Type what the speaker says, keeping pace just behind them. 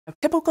A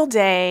typical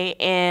day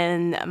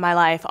in my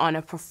life on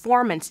a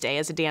performance day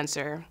as a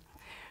dancer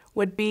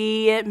would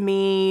be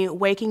me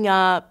waking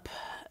up,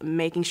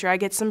 making sure I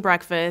get some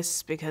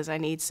breakfast because I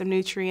need some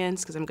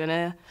nutrients because I'm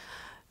gonna,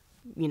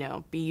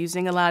 be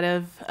using a lot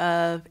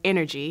of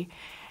energy.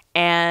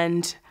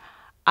 And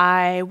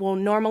I will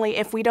normally,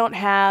 if we don't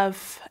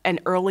have an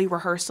early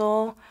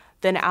rehearsal,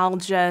 then I'll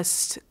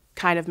just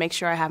kind of make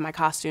sure I have my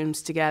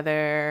costumes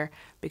together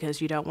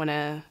because you don't want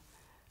to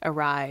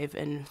arrive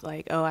and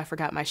like, oh, I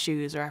forgot my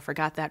shoes or I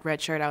forgot that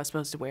red shirt I was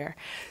supposed to wear.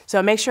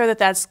 So make sure that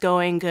that's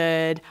going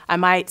good. I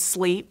might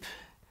sleep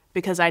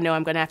because I know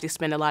I'm going to have to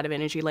spend a lot of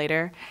energy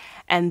later.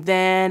 And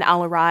then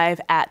I'll arrive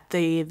at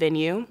the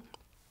venue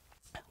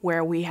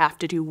where we have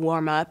to do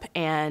warm up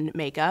and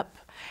makeup.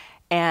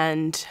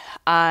 And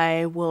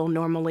I will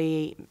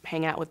normally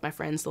hang out with my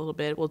friends a little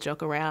bit. We'll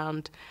joke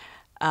around,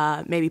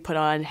 maybe put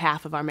on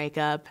half of our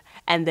makeup,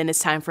 and then it's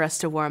time for us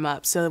to warm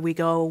up. So we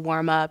go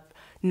warm up.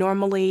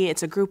 Normally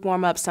it's a group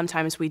warm up.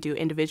 Sometimes we do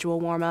individual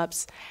warm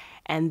ups.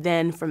 And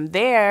then from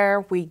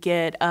there, we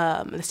get,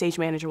 the stage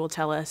manager will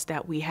tell us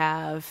that we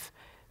have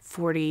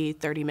 40,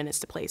 30 minutes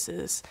to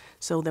places.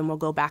 So then we'll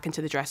go back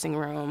into the dressing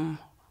room,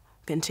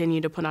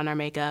 continue to put on our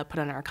makeup, put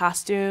on our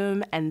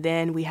costume, and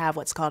then we have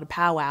what's called a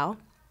powwow.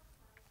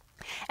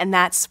 And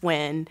that's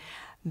when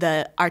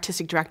the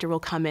artistic director will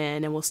come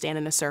in and we'll stand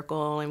in a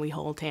circle and we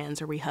hold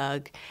hands or we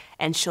hug,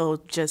 and she'll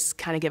just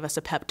kind of give us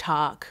a pep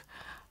talk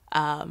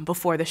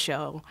before the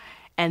show.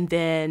 And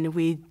then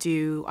we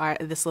do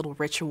this little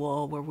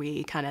ritual where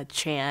we kind of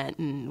chant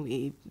and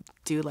we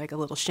do like a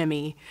little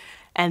shimmy.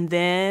 And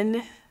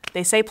then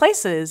they say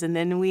places and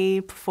then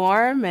we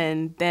perform.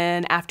 And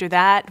then after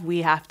that,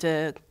 we have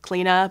to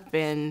clean up.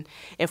 And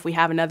if we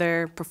have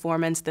another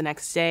performance the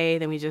next day,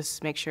 then we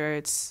just make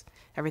sure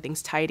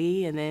everything's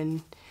tidy and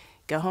then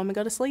go home and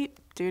go to sleep.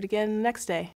 Do it again the next day.